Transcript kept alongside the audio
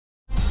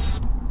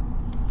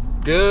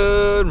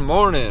Good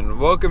morning.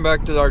 Welcome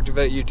back to the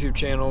Vette YouTube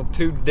channel.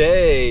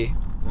 Today,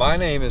 my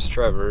name is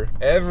Trevor.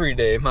 Every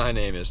day, my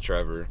name is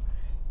Trevor.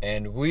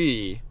 And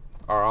we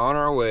are on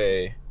our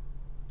way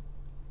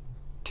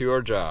to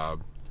our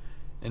job.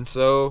 And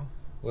so,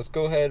 let's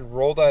go ahead,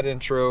 roll that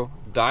intro,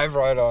 dive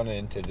right on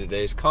into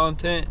today's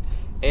content,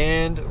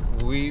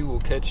 and we will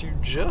catch you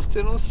just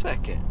in a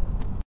second.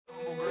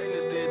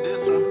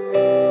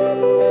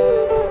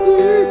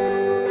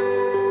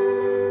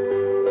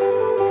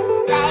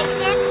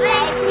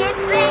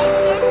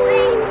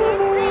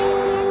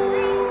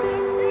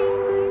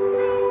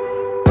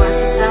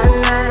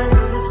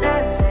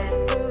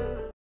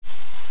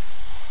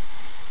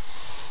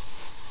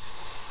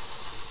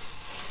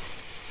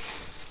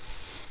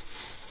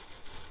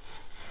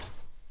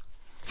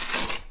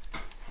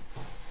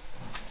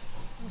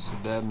 So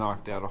Dad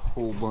knocked out a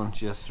whole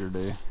bunch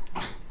yesterday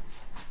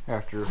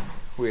after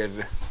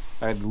I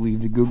had to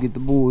leave to go get the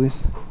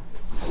boys.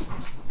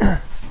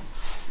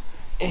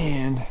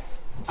 And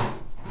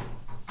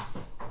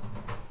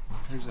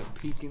there's a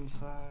peek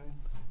inside.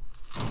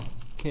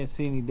 Can't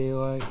see any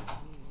daylight,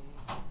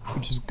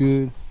 which is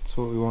good. That's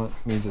what we want.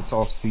 It means it's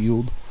all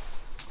sealed.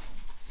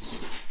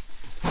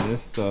 And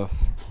this stuff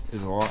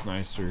is a lot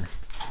nicer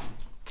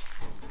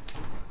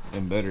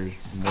and better,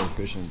 more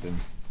efficient than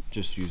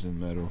just using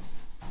metal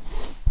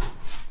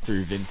for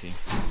your venting.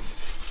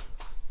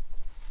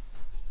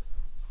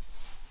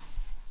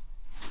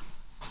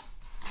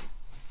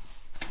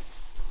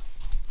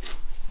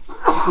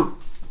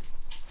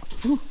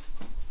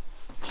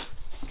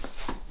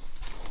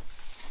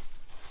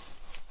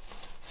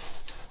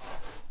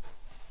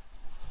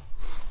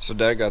 So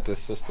Dad got this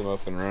system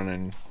up and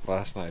running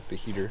last night, the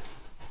heater,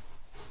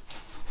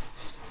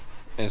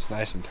 and it's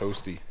nice and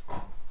toasty.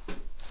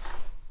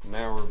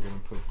 Now we're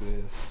gonna put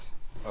this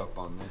up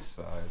on this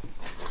side.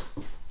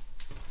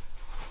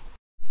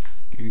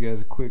 Give you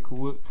guys a quick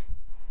look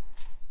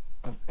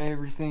of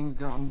everything we've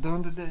gotten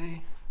done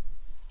today,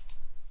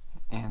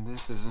 and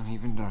this isn't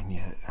even done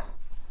yet.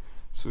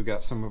 So we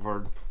got some of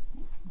our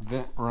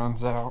vent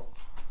runs out,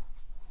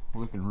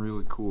 looking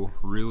really cool,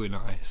 really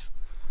nice.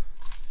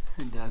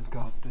 And Dad's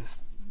got this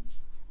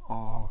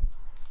all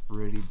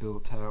ready,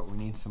 built out. We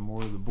need some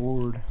more of the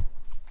board,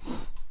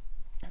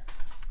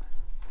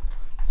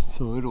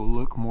 so it'll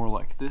look more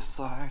like this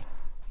side.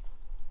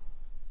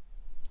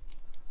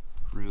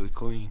 Really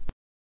clean.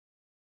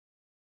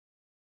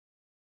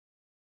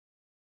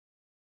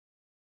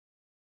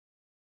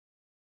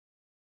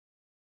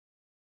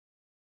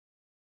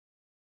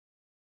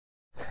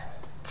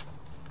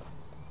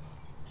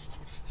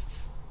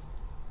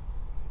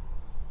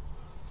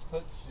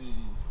 Let's see.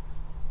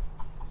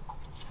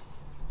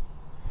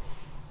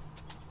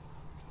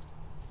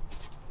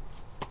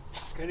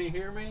 Can you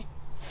hear me?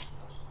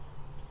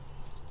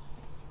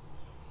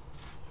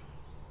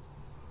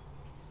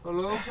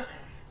 Hello?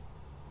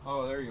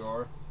 Oh, there you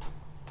are.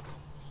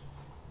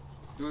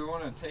 Do we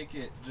want to take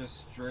it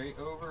just straight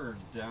over or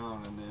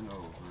down and then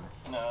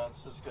over? No,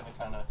 it's just going to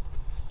kind of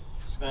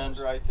bend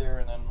right there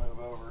and then move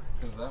over.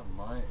 Because that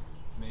might,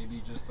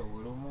 maybe just a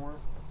little more.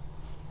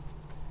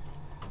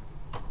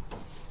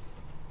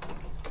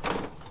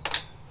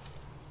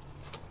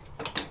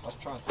 Let's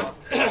try and talk.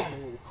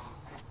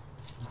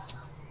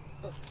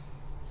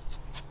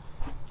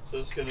 So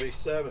it's going to be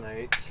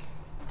 7/8.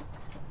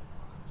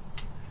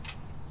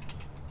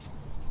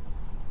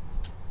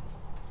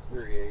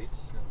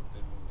 Three-eighths.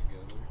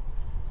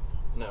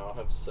 No, I'll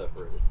have to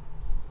separate it.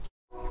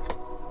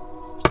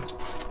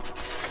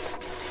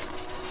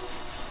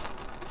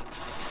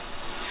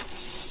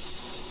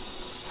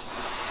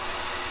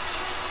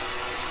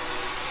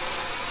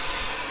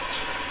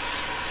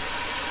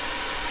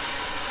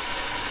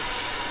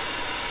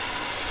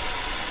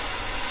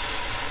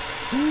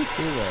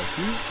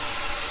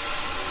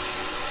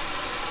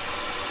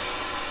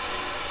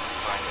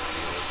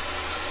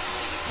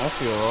 I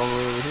feel all the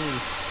way over here.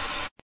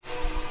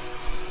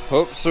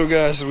 Oh, so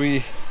guys,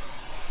 we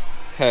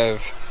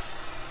have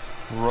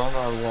run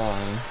our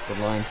line, the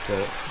line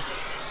set,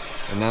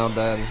 and now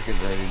Dad is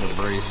getting ready to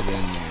brace it in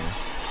there.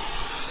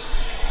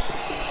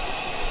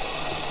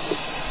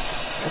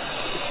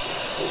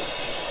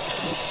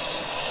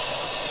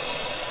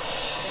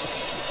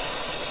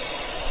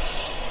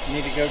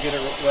 Need to go get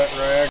a wet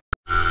rag.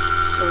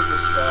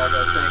 Surface bag,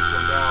 I think,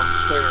 from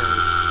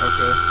downstairs.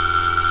 Okay.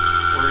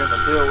 We're going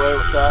to do away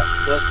with that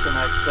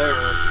disconnect there.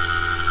 And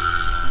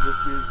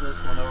just use this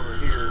one over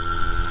here.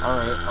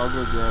 Alright, I'll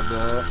go grab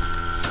that.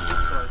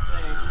 So I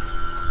think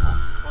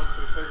once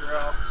we figure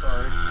out,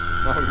 sorry.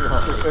 No, you're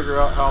Once we alright. figure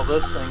out how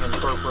this thing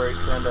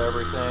incorporates into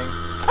everything.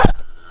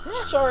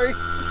 Sorry.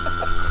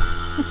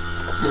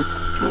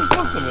 There's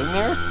something in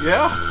there?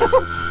 Yeah.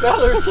 Yeah,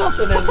 there's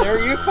something in there.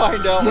 You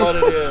find out what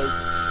it is.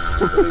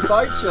 If he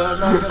bites you, I'm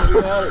not going to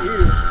be mad at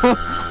you.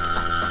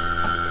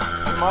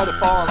 It might have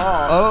fallen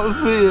off. I don't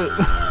see it.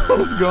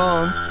 It's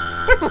gone.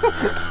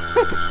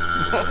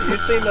 You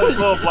seen those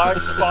little black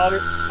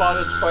spotted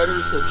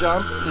spiders that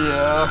jump?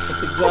 Yeah.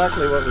 That's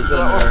exactly what was in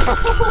there.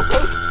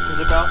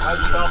 I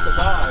was about to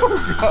die. Oh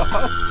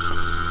gosh.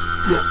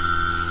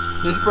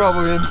 He's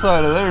probably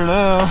inside of there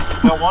now.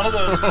 Now one of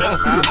those bit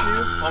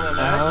Matthew on the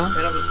neck,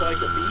 and it was like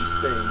a bee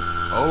sting.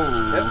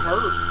 Oh. It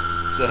hurt.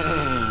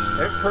 Dang.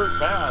 It hurt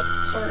bad.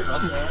 Sorry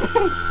about that.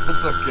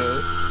 That's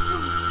okay.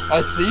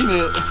 I seen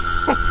it.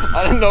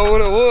 I didn't know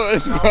what it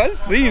was, but I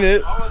seen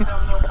it. I wouldn't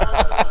have no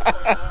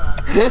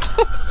problem.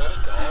 Is that a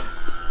dog?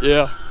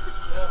 Yeah.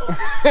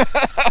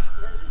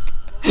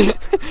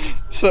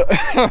 So,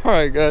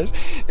 alright guys.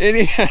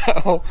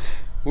 Anyhow,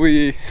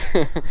 we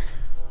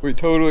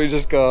totally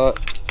just got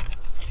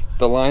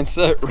the line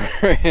set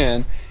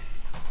ran,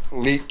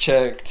 leak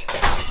checked,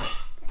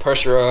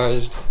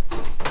 pressurized,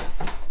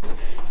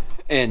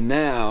 and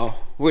now,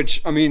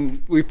 which, I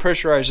mean, we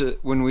pressurize it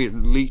when we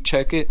leak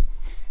check it,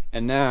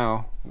 and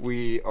now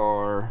we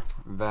are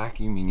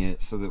vacuuming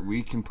it so that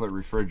we can put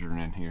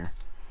refrigerant in here.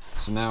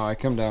 So now I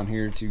come down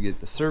here to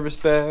get the service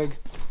bag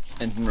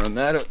and run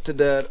that up to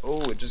Dad.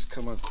 Oh, it just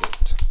come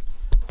uncorked.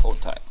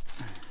 Hold tight.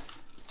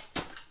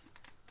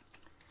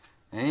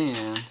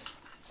 And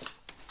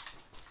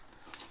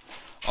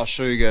I'll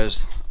show you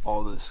guys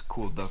all this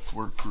cool duct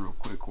work real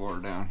quick while we're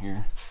down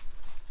here.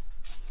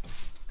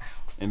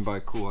 And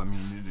by cool, I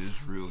mean it is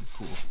really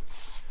cool.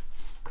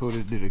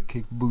 Coda did a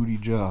kick booty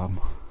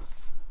job.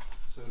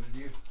 So did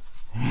you.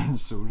 And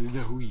so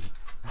did we.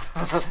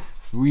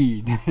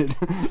 We did.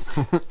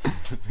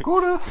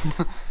 Coda.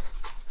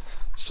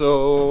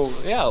 So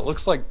yeah, it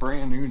looks like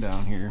brand new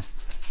down here.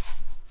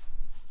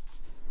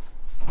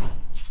 Okay,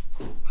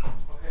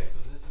 so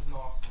this is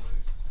knocked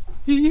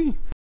loose.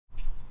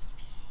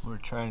 We're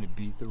trying to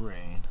beat the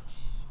rain.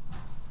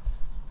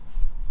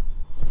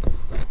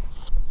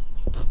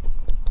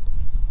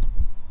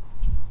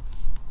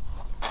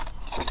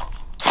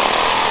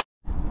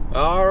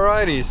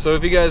 Alrighty, so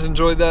if you guys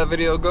enjoyed that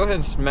video, go ahead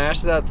and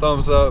smash that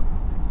thumbs up.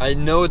 I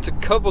know it's a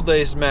couple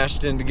days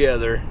mashed in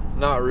together,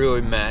 not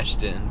really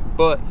mashed in,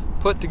 but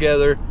put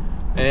together,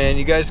 and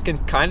you guys can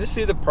kind of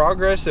see the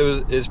progress.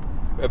 It's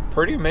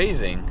pretty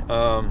amazing.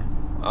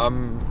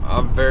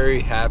 I'm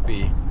very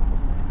happy,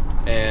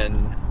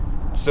 and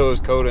so is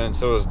Coda, and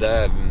so is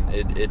Dad,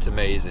 and it's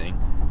amazing.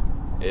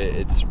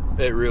 It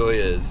really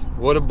is.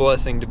 What a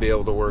blessing to be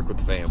able to work with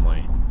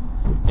family.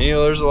 And, you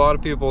know, there's a lot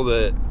of people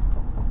that,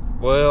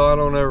 well, I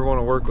don't ever want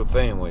to work with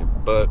family,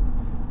 but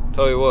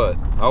tell you what,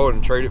 I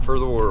wouldn't trade it for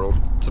the world.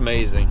 It's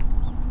amazing.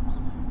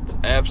 It's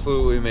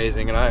absolutely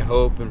amazing, and I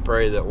hope and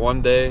pray that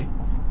one day,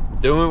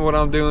 doing what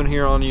I'm doing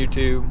here on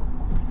YouTube,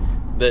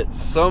 that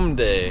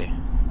someday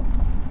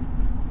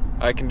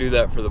I can do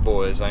that for the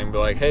boys. I can be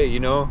like, hey, you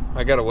know,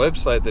 I got a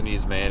website that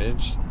needs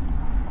managed.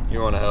 You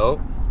want to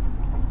help?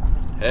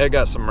 Hey, I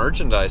got some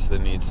merchandise that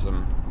needs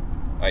some,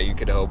 you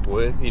could help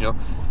with, you know.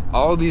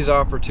 All these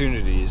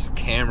opportunities,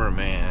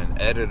 cameraman,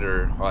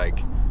 editor, like,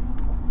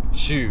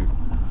 shoot,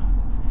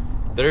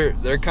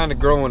 they're kind of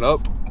growing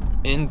up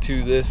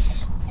into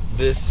this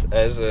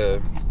as a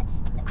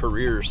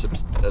career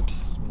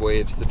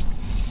way of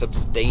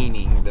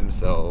sustaining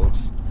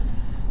themselves,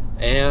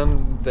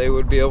 and they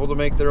would be able to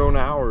make their own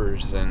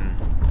hours. And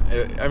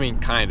I mean,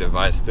 kind of,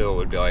 I still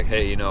would be like,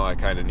 hey, you know, I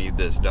kind of need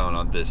this done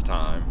on this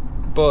time,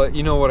 but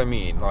you know what I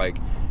mean, like,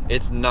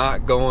 it's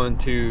not going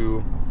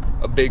to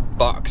a big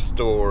box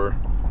store,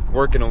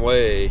 working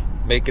away,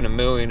 making a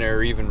millionaire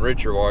or even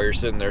richer while you're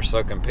sitting there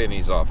sucking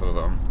pennies off of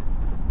them.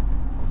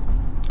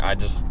 I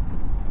don't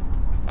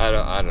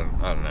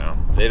know.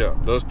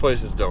 Those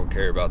places don't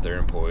care about their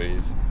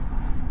employees.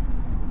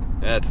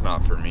 That's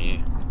not for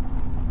me.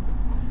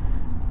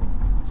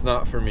 It's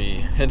not for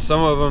me. And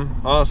some of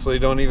them, honestly,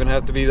 don't even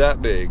have to be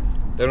that big.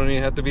 They don't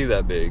even have to be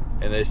that big,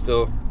 and they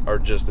still are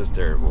just as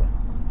terrible.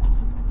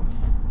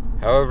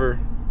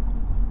 However,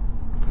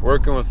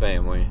 working with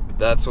family,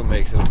 that's what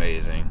makes it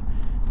amazing,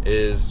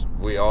 is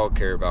we all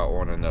care about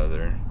one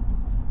another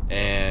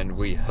and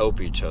we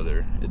help each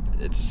other.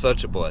 It's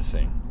such a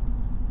blessing.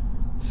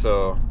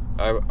 So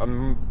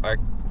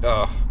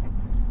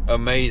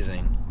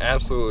amazing,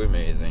 absolutely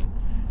amazing.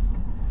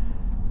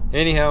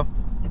 Anyhow,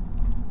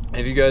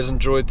 if you guys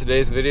enjoyed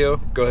today's video,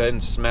 go ahead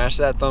and smash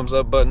that thumbs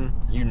up button.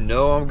 You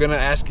know I'm gonna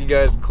ask you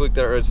guys to click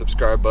that red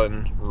subscribe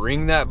button,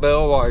 ring that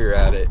bell while you're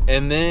at it,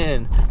 and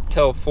then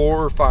tell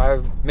 4 or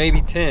 5,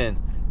 maybe 10,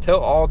 tell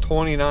all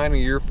 29 of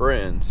your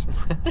friends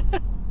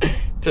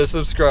to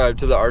subscribe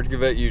to the Arctic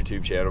Vette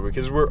YouTube channel,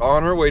 because we're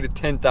on our way to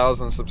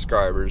 10,000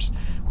 subscribers.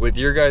 With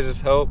your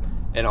guys' help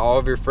and all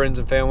of your friends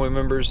and family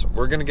members,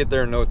 we're gonna get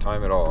there in no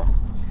time at all.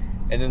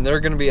 And then they're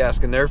gonna be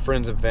asking their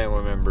friends and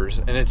family members,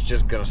 and it's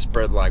just gonna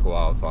spread like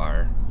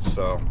wildfire.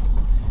 So,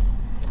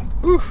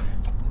 whew,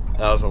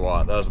 that was a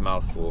lot, that was a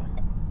mouthful.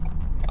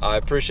 I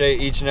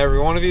appreciate each and every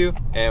one of you,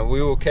 and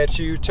we will catch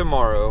you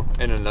tomorrow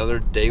in another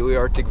daily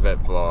Arctic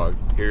Vette vlog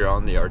here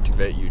on the Arctic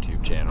Vette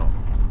YouTube channel.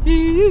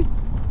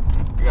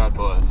 God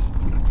bless.